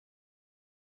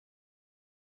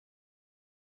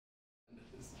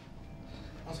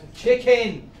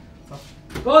chicken.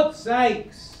 For God's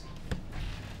sakes.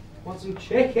 Want some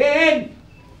chicken?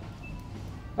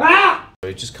 Ah!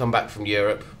 We've just come back from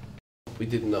Europe. We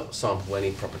did not sample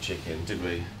any proper chicken, did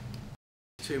we?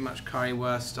 Too much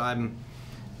currywurst. I'm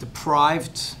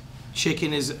deprived.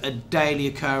 Chicken is a daily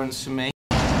occurrence for me.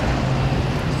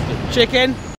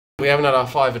 Chicken. We haven't had our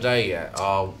 5 a day yet.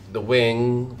 The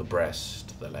wing, the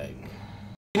breast, the leg.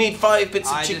 You need 5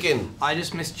 bits of chicken. I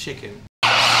just missed chicken.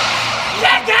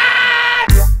 Chicken!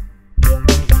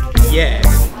 Yeah.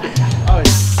 Oh.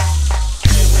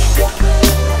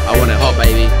 I want it hot,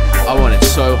 baby. I want it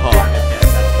so hot.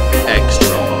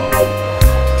 Extra hot.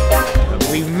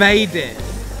 We've made it.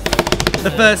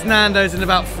 The first Nando's in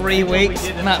about 3 weeks.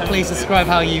 Matt, please describe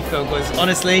how you feel, because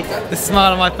honestly, the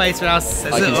smile on my face right now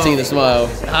says I can see the smile.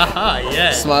 Haha,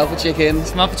 yeah. Smile for chicken.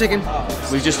 Smile for chicken.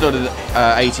 We've just ordered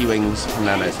 80 wings from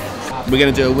Nando's. We're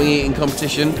going to do a wing eating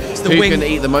competition. Who can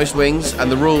eat the most wings? And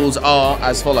the rules are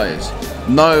as follows.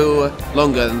 No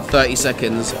longer than 30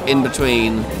 seconds in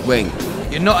between wing.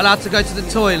 You're not allowed to go to the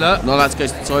toilet. Not allowed to go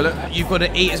to the toilet. You've got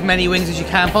to eat as many wings as you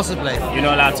can possibly. You're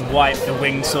not allowed to wipe the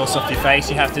wing sauce off your face.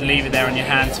 You have to leave it there on your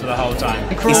hands for the whole time.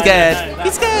 He's scared.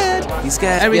 He's scared. He's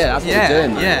scared. Yeah, that's what we're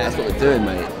doing, mate. Yeah. That's what we're doing,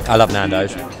 mate. I love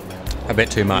Nando's. A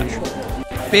bit too much.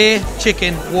 Beer,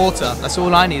 chicken, water. That's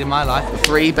all I need in my life. The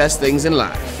 3 best things in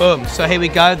life. Boom. So here we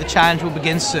go. The challenge will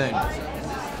begin soon.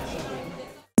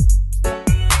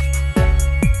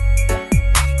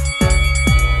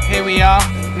 Here we are.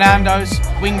 Nando's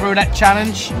Wing Roulette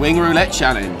Challenge. Wing Roulette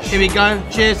Challenge. Here we go.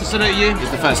 Cheers to salute you.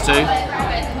 Here's the first 2.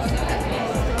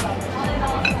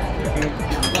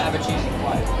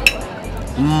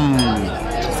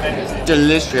 Mmm.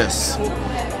 Delicious.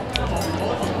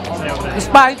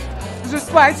 The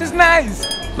spice is nice.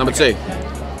 Number 2.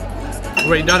 I've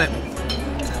already done it.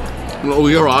 Oh,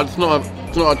 you're right. It's not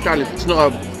a challenge. It's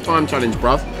not a time challenge,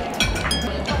 bruv.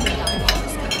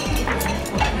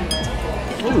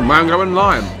 Oh, mango and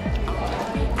lime.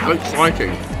 How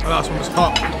exciting. The last one was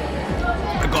hot.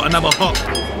 I got another hot.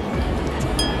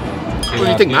 What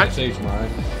do you think, Max?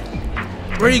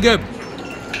 Really good.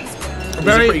 These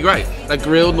are pretty great. They're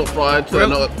grilled, not fried, so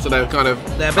they're kind of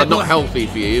not healthy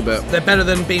for you, but they're better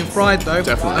than being fried though.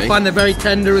 Definitely. I find they're very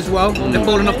tender as well. They're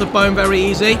falling off the bone very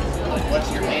easy.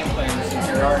 What's your game plan since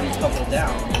you're already coupled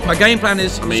down? My game plan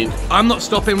is, I'm not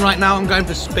stopping right now, I'm going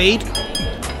for speed.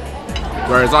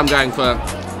 Whereas I'm going for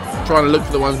trying to look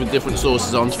for the ones with different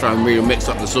sauces on to try and really mix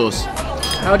up the sauce.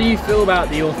 How do you feel about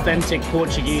the authentic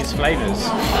Portuguese flavours?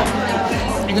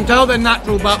 You can tell they're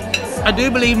natural, but I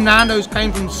do believe Nando's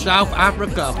came from South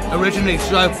Africa originally,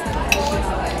 so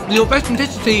the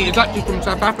authenticity is actually from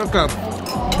South Africa.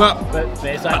 But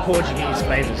it's like Portuguese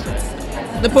flavours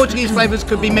though. The Portuguese flavours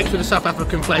could be mixed with the South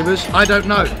African flavours. I don't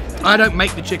know. I don't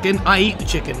make the chicken, I eat the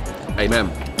chicken.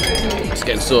 Amen. It's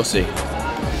getting saucy.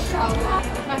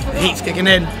 The heat's kicking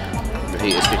in. The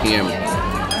heat is kicking in.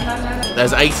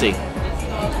 There's 80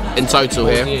 in total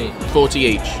here. 40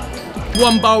 each.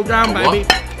 One bowl down, baby.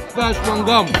 What? First one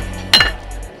gone.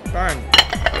 Bang.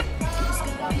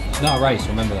 It's not a race,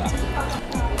 remember that.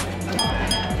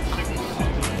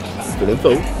 Feeling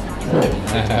full.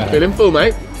 Feeling full,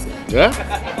 mate. Yeah?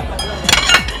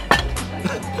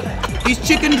 He's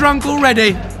chicken drunk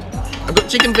already. I've got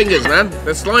chicken fingers, man.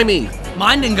 They're slimy.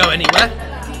 Mine didn't go anywhere.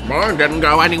 Mine didn't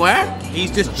go anywhere.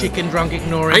 He's just chicken drunk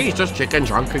ignoring. He's just chicken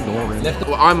drunk ignoring.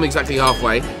 Well, I'm exactly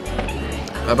halfway.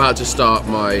 About to start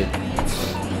my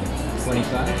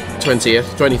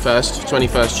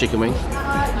 21st chicken wing.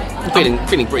 I'm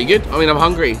feeling pretty good. I mean, I'm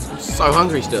hungry. I'm so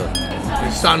hungry still.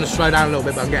 It's starting to slow down a little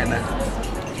bit, but I'm getting there.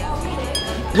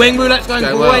 Wing roulette's going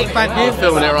great, well. thank I'm you.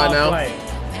 filming it right now.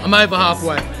 I'm over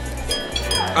halfway.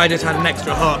 I just had an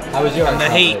extra hot. How was yours? And the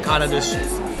heat kind of just,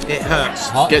 it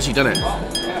hurts. Gets you done it.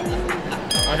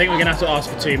 I think we're going to have to ask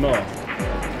for 2 more.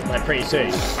 Like pretty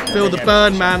soon. Feel the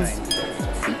burn, man.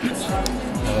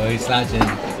 Oh, he's slashing.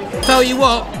 Tell you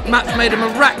what, Matt's made a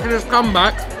miraculous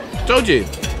comeback. Told you.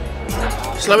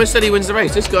 Slow and steady wins the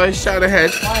race. This guy's shouting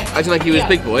ahead, acting like he was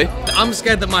big boy. I'm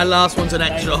scared that my last one's an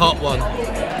extra hot one.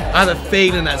 I have a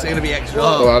feeling that's going to be extra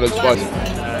hot. Oh, that looks spicy.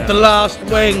 The last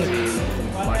wing.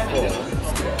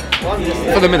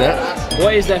 For the minute.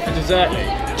 What is there for dessert,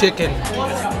 Luke? Chicken.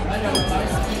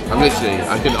 I'm literally,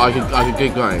 I could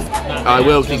keep going. I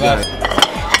will keep going.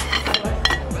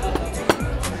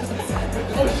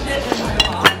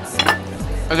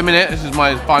 At the minute, this is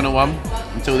my final one.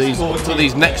 Until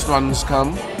these next ones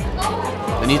come.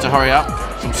 I need to hurry up.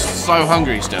 I'm so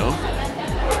hungry still.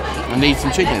 I need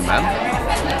some chicken, man.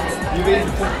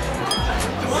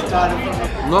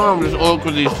 No, I'm just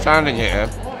awkwardly standing here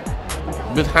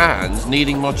with hands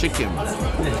needing more chicken.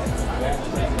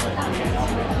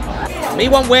 Me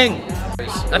want wing.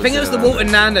 I think it was the Walton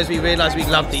Nandos we realised we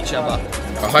loved each other.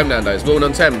 Our home Nando's, Walton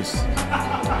on Thames.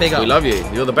 Big up. We love you.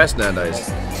 You're the best Nando's.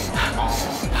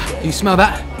 You smell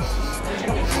that?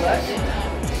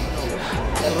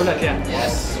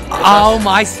 Yes. Oh,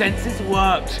 my senses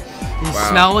worked. You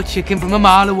smell a chicken from a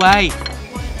mile away.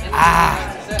 Ah.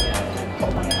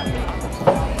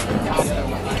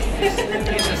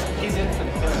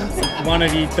 One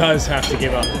of you does have to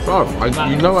give up. Oh,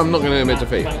 you know I'm not going to admit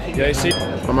defeat. Yeah, you see?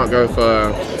 I might go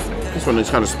for this one. Is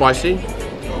kind of spicy.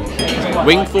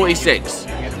 Wing 46.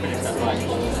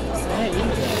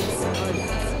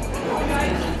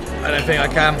 I don't think I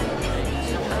can.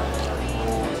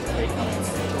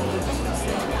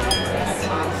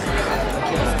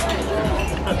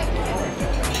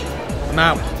 I'm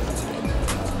out.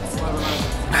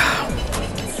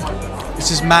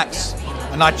 This is Max,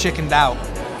 and I chickened out.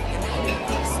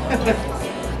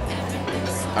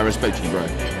 I respect you, bro.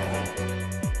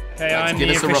 Okay, I'm give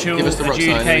the us the rock- official give us the rock sign,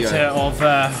 here you adjudicator go.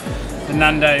 of the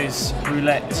Nando's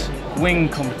Roulette wing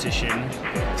competition.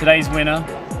 Today's winner,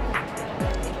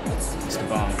 Mr.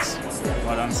 Barnes.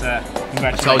 Well done, sir.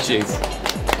 I told you.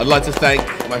 Congratulations. I'd like to thank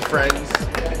my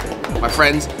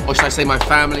friends, or should I say my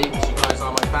family? You guys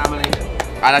are my family.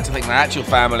 I'd like to thank my actual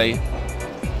family,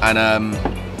 and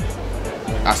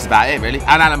that's about it, really.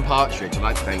 And Alan Partridge. I'd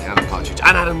like to thank Alan Partridge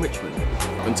and Adam Richmond.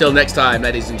 Until next time,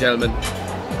 ladies and gentlemen,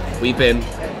 we've been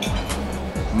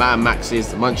Matt and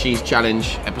Max's Munchies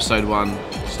Challenge, episode 1.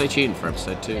 Stay tuned for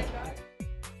episode 2.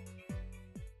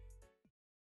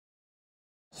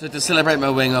 So to celebrate my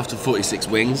wing after 46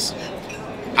 wings,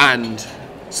 and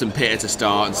some pita to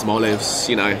start and some olives,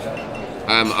 you know,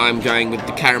 I'm going with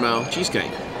the caramel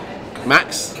cheesecake.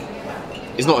 Max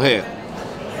is not here.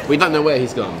 We don't know where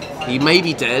he's gone. He may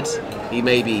be dead, he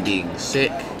may be being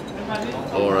sick,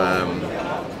 or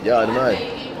yeah, I don't know.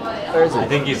 Where is he? I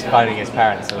think he's finding his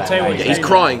parents. I'll tell you what, Yeah, he's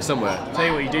crying somewhere. I'll tell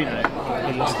you what you do know.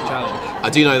 He lost the challenge. I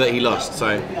do know that he lost,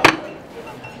 so.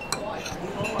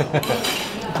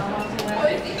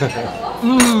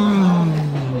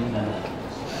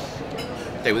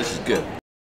 Hey, well, this is good.